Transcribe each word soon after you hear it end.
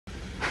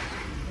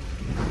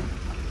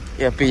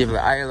Yeah, people,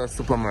 I love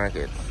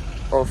supermarket.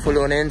 Hopefully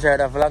you enjoy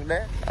the vlog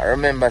there. I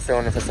remember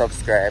saying if you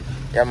subscribe.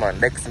 Yeah man,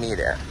 next me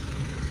there.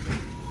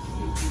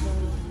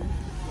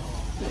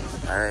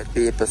 Alright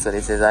people, so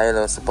this is I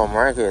love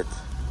supermarket.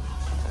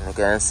 And you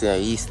can see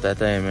Easter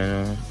time, you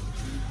know.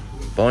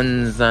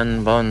 Buns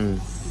and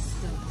buns.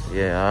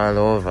 Yeah, all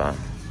over.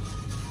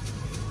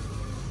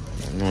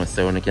 You know,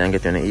 so when you can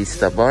get you an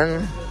Easter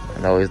bun,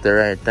 now is the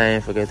right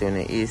time for getting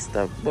an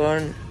Easter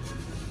bun.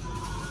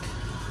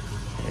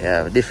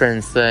 Yeah,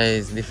 different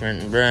size,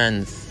 different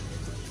brands.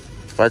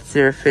 What's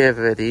your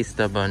favorite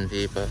Easter bun,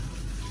 people?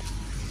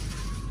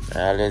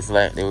 I always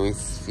like the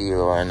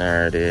Westfield one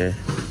or the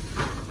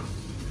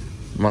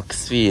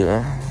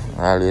Maxfield.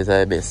 Always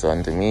the best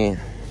one to me.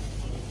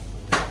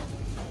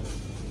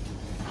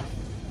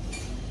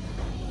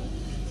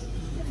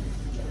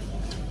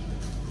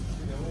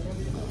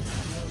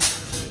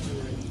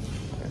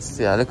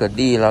 See, I look at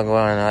deal I go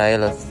on. I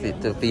love it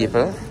to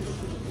people.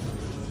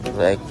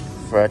 Like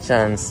for a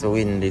chance to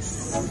win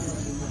this,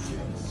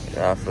 you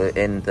have to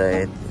enter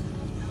it.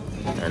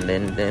 And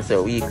then there's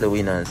a weekly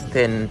winners.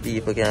 10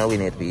 people can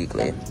win it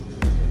weekly.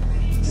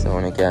 So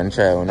you can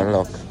try on the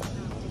luck.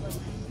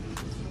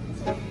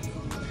 I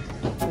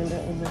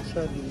wonder how much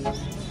are these?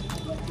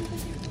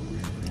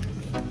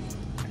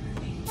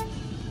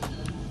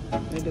 I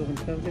don't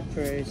have the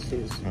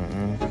prices.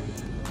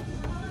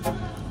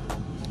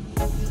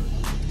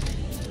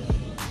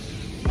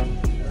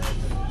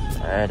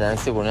 Alright, and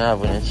see when you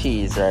have any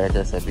cheese right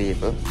there, so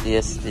people.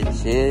 Tasty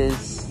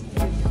cheese.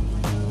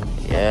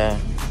 Yeah.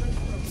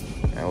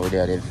 And we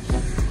have the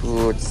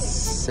fruit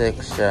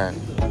section.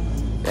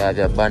 We have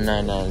your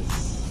bananas.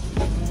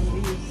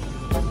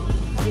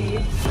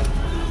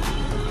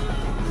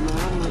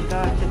 My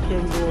daughter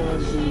can go on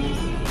these.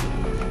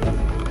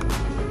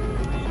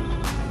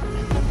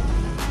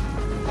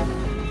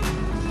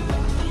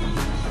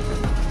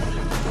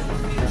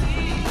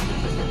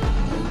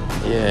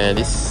 Yeah,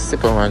 this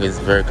supermarket is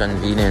very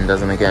convenient,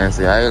 doesn't make any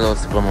sense. I love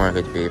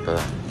supermarket, people.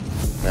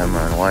 Yeah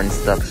man,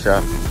 one-stop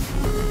shop.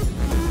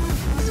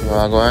 So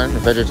I go on the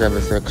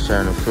vegetable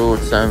section,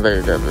 fruits and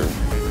vegetables.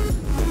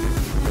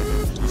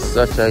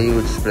 Such a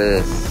huge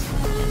place.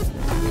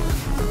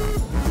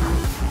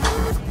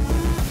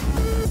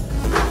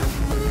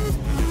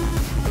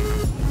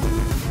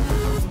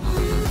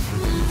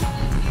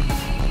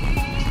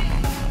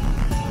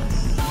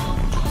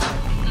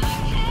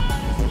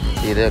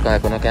 See, they can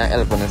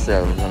help on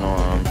yourself, you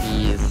know,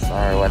 peas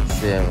or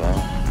whatsoever.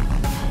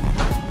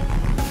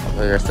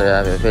 Over here, so you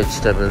have your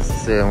vegetables the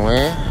same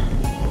way.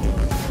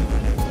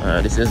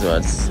 This is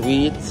what?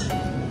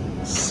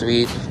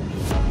 Sweet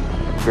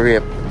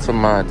grape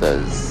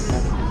tomatoes.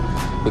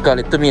 We call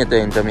it tomato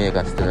in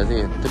Jamaica still, is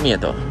it?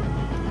 Tomato.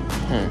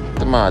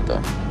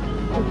 Tomato.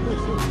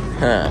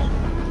 Huh.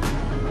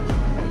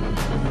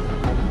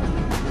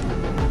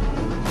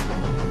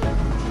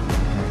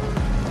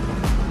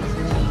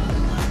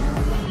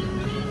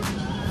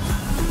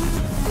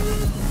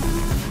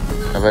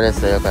 Over there,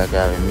 so you can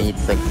have a meat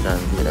section,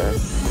 you know,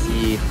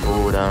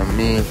 seafood and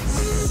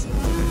meats.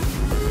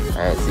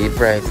 Alright, see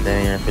price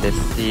down here for the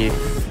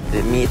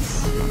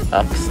meats.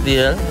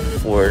 Oxtail,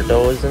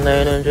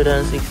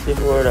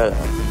 $4,964.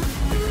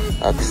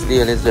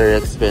 Oxtail is very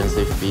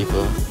expensive,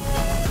 people.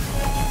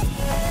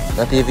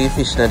 Not even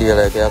fish no deal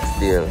like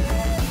oxtail.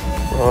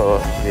 Oh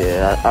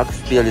yeah,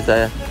 oxtail is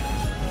a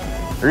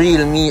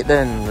real meat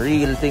then,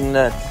 real thing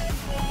that.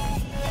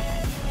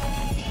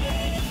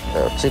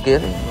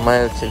 Chicken,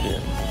 mild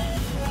chicken.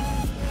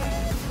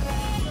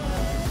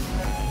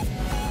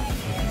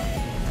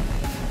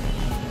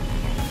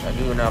 I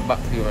do not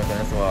back to you when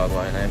I saw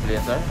go in a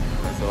place, sir.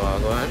 I saw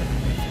go on.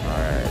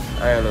 Alright,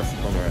 I love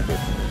supermarket.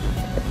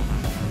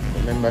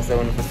 Remember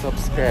someone for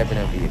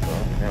subscribing, people.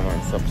 Come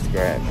on,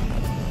 subscribe.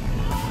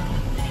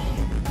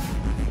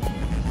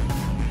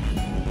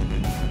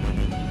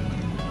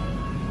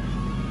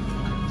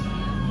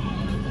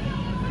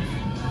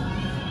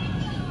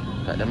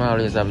 Them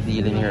always have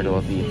deal in here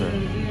though, people.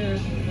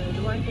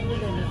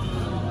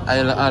 I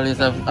always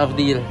have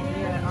deal.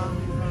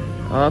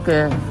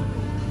 Okay.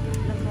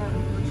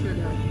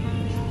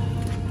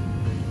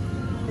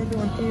 They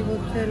don't even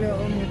tell you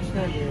how much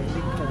are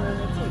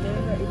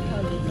there right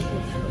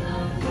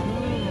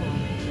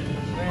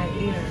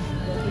here.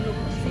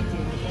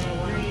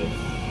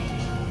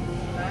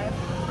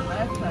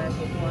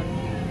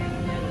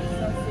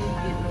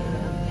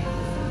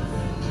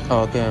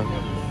 Okay.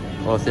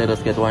 Oh, so you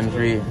just get one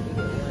free.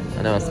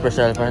 And then a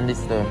special for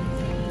this though.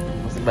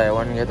 Must buy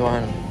one, get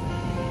one.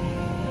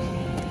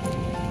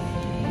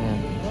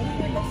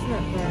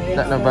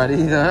 That's not bad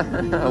either.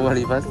 What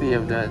if I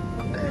save that?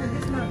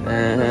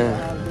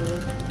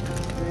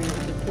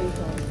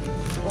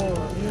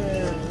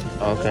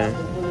 Okay.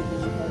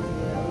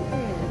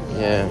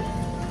 Yeah.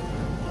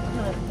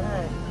 Not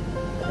bad.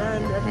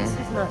 And this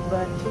is not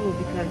bad too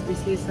because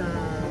this is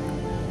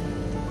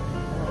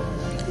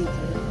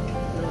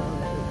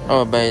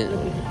oh, by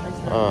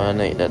oh,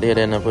 no, that they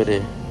didn't put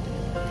it.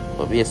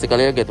 But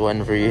basically, I get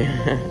one free.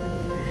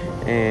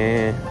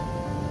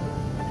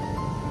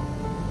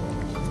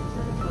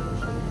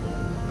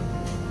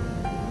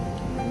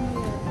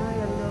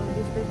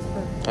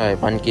 Aye,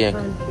 pancake.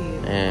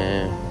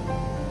 Pancake.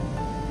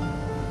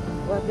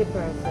 What the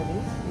price of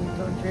this?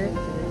 800?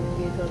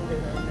 $893.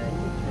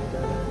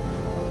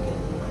 Okay.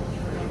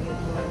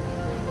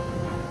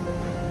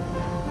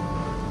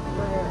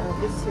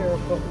 This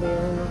syrup up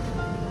there.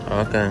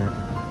 Okay.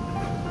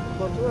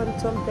 But one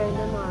sometimes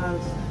them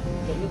ask,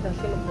 but you can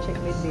still check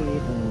the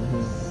date.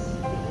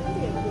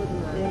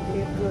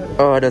 They're good.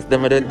 Oh, that's the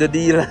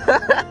deal.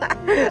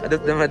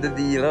 That's the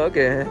deal.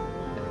 Okay.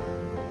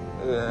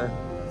 Yeah.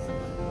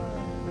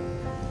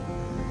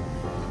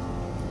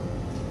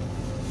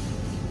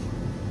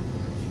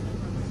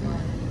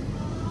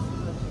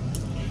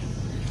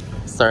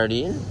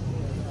 Sardine?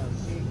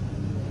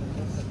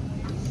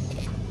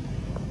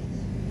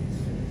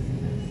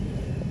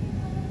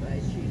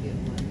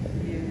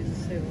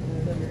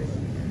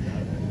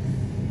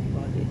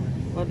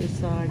 What is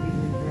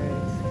sardine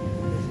price?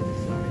 This is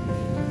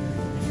sardine.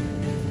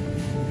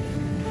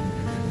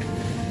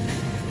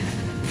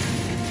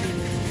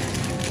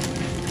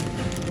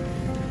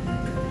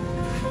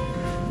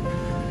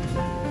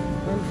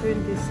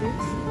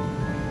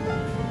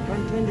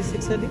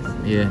 $126 of this?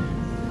 Yeah.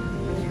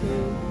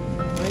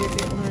 I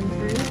get one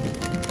free.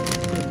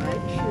 You buy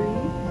three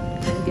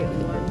and get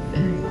one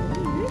free.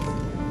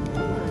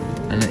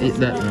 And I eat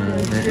that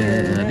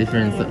a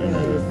different something.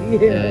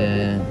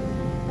 Yeah.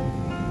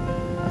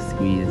 A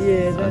squeeze.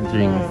 Yeah, A that's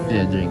drinks. fine.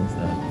 Yeah, drinks.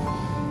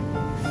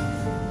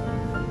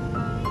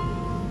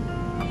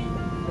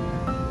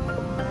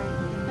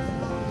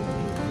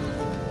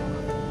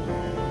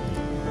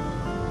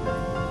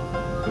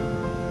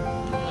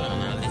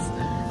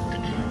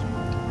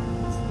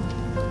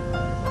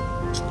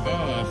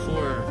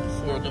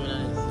 Four coming on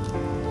this.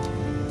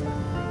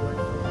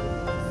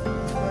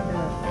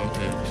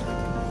 Okay.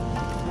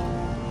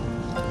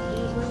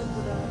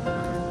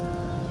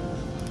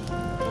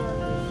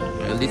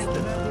 At least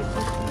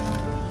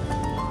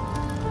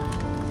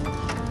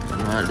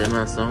man, them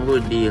have some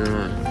good deal,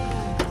 man.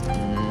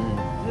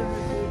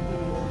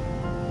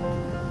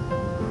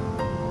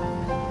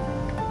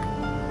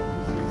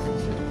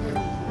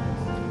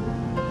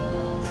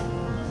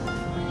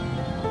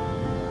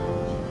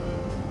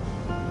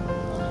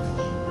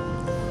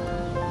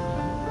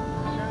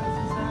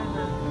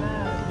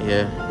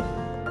 Yeah.